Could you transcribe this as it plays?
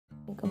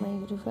My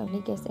YouTube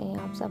family, कैसे हैं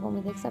आप सब।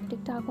 उम्मीद है सब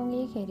ठीक ठाक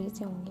होंगे, खैरियत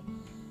से होंगे।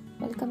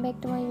 Welcome back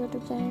to my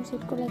YouTube channel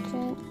seat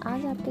collection.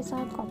 आज आपके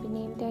साथ कॉपी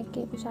नेम टैग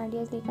के कुछ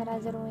आइडियाज़ लेकर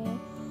हाजिर हुए हैं,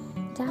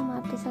 जहां हम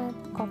आपके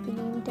साथ copy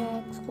name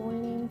tag, school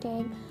name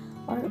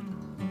tag और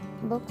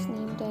बुक्स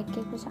नेम टैग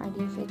के कुछ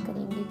आइडिया शेयर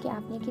करेंगे कि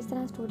आपने किस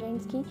तरह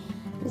स्टूडेंट्स की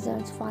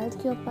रिजल्ट फाइल्स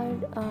के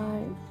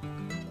ऊपर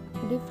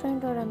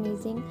डिफरेंट और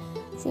अमेजिंग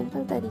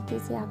सिंपल तरीके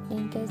से आपने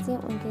कैसे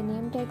उनके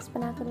नेम टैग्स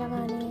बनाकर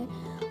लगाने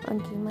हैं।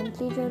 उनकी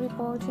मंथली जो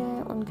रिपोर्ट्स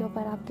हैं उनके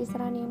ऊपर आप किस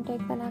तरह नेम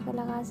टैग बनाकर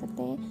लगा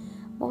सकते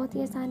हैं। बहुत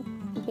ही आसान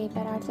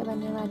पेपर आर्ट से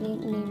बनने वाले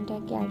नेम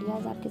टैग के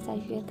आइडियाज़ आपके साथ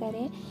शेयर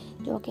करें,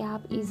 जो कि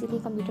आप इजीली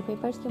कंप्यूटर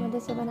पेपर्स की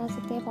मदद से बना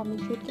सकते हैं, फॉर्मिक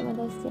शीट की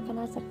मदद से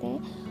बना सकते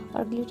हैं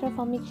और ग्लिटर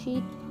फॉर्मिक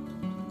शीट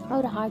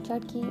और हार्ड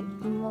चार्ट की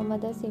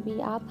मदद से भी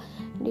आप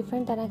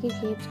डिफरेंट तरह की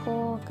शेप्स को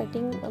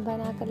कटिंग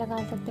बना कर लगा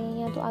सकते हैं,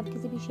 या तो आप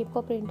किसी भी शेप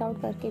को प्रिंट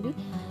आउट करके भी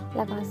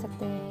लगा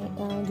सकते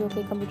हैं। जो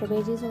कि कंप्यूटर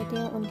पेजेस होते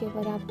हैं उनके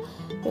ऊपर आप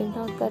प्रिंट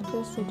आउट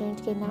करके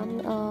स्टूडेंट्स के नाम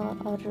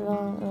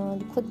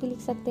और खुद भी लिख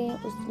सकते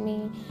हैं।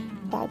 उसमें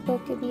टाइप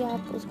करके भी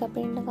आप उसका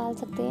प्रिंट निकाल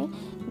सकते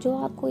हैं। जो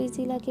आपको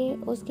इजी लगे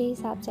उसके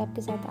हिसाब से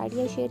आपके साथ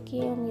आइडिया शेयर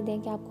किए। उम्मीद है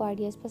कि आपको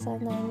आइडियाज़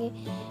पसंद आएंगे।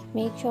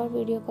 मेक श्योर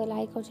वीडियो को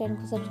लाइक और चैनल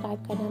को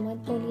सब्सक्राइब करना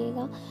मत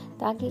भूलिएगा,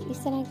 ताकि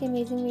इस तरह के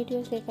अमेजिंग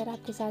वीडियोस लेकर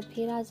आपके साथ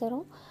फिर हाज़िर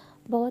हूँ।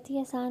 बहुत ही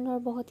आसान और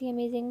बहुत ही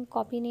amazing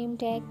copy name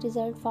tag,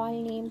 result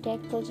file name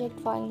tag, project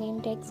file name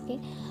tags के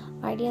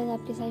आइडियाज़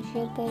आपके साथ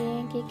शेयर कर रहे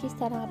हैं कि किस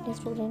तरह अपने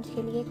स्टूडेंट्स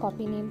के लिए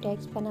कॉपी नेम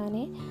टैग्स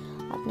बनाने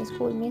अपने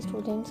स्कूल में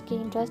स्टूडेंट्स के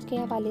इंटरेस्ट के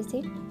हवाले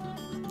से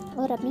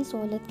और अपनी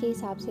सहूलत के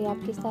हिसाब से आप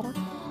किस तरह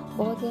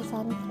बहुत ही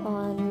आसान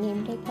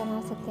नेम टैग बना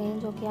सकते हैं,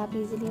 जो कि आप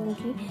इजीली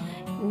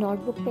उनकी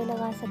नोटबुक पे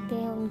लगा सकते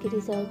हैं। उनकी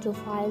रिजल्ट जो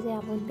फाइल्स हैं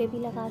आप उन पे भी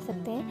लगा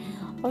सकते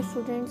हैं। और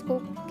स्टूडेंट्स को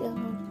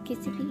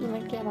किसी भी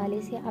इवेंट के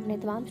हवाले से अपने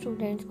तमाम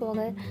स्टूडेंट्स को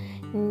अगर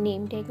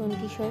नेम टैग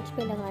उनकी शर्ट्स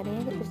पे लगा रहे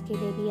हैं तो उसके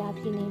लिए भी आप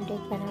ये नेम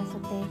टैग बना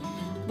सकते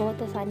हैं।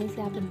 बहुत आसानी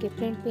से आप इनके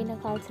प्रिंट भी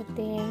निकाल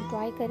सकते हैं।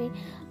 ट्राई करें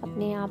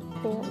अपने आप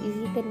को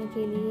ईजी करने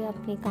के लिए,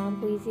 अपने काम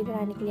को ईजी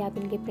बनाने के लिए आप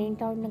इनके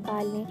प्रिंट आउट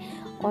निकाल लें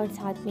और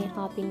साथ में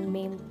आप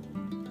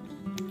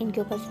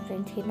इनके ऊपर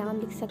स्टूडेंट्स के नाम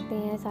लिख सकते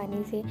हैं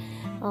आसानी से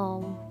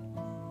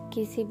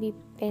किसी भी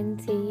पेन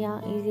से, या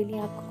इजीली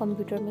आप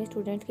कंप्यूटर में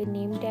स्टूडेंट्स के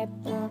नेम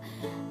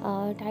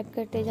टाइप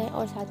करते जाएं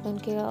और साथ में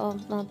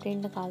उनके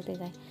प्रिंट निकालते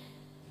जाएं।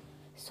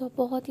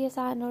 बहुत ही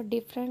आसान और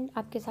डिफरेंट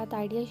आपके साथ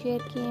आइडिया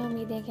शेयर किए हैं।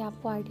 उम्मीद है कि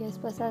आपको आइडियाज़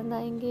पसंद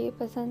आएंगे।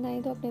 पसंद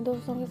आए तो अपने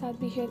दोस्तों के साथ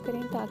भी शेयर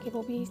करें, ताकि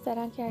वो भी इस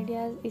तरह के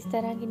आइडियाज़, इस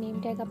तरह के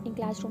नेम टैग अपनी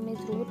क्लासरूम में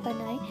ज़रूर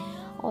बनाएं।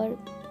 और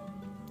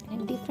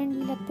डिफरेंट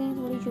भी लगते हैं,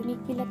 थोड़ी यूनिक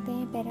भी लगते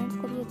हैं, पेरेंट्स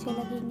को भी अच्छे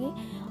लगेंगे।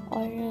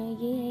 और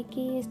ये है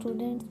कि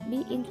स्टूडेंट्स भी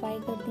इंजॉय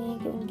करते हैं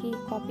कि उनकी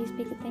कॉपीज़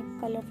पे कितने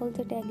कलरफुल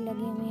से टैग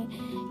लगे हुए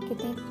हैं,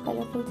 कितने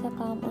कलरफुल सा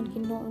काम उनकी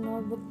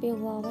नोटबुक पे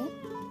हुआ है।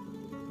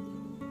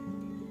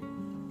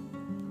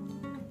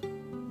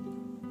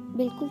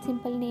 बिल्कुल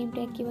सिंपल नेम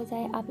टैग की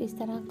बजाय आप इस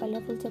तरह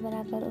कलरफुल से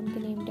बनाकर उनके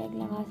नेम टैग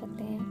लगा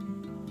सकते हैं।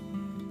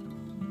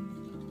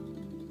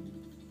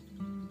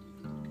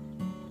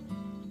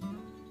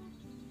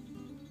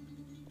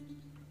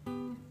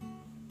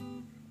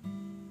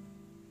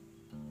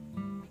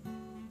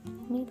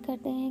 उम्मीद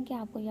करते हैं कि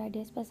आपको ये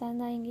आइडियाज़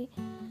पसंद आएंगे।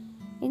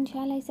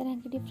 इंशाल्लाह इस तरह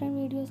की डिफरेंट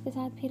वीडियोस के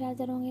साथ फिर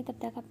हाज़िर होंगे। तब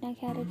तक अपना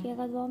ख्याल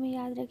रखिएगा, दुआ में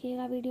याद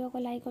रखिएगा। वीडियो को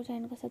लाइक और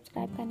चैनल को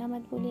सब्सक्राइब करना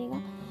मत भूलिएगा,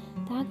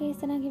 ताकि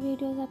इस तरह की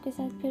वीडियोस आपके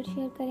साथ फिर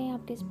शेयर करें।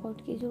 आपके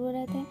सपोर्ट की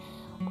ज़रूरत है।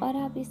 और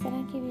आप इस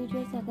तरह की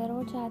वीडियोस अगर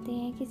और चाहते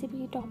हैं किसी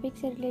भी टॉपिक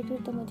से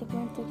रिलेटेड, तो मुझे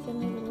कमेंट सेक्शन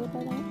में ज़रूर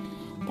बताएं,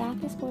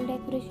 ताकि स्कूल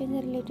डेकोरेशन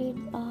से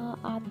रिलेटेड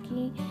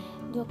आपकी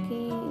जो कि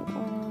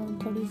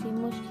थोड़ी सी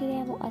मुश्किल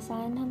है वो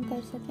आसान हम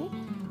कर सकें।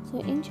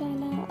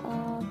 इंशाल्लाह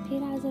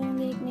फिर हाज़िर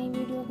होंगे एक नई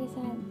वीडियो के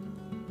साथ।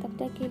 तब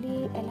तक के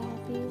लिए अल्लाह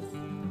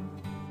हाफिज़।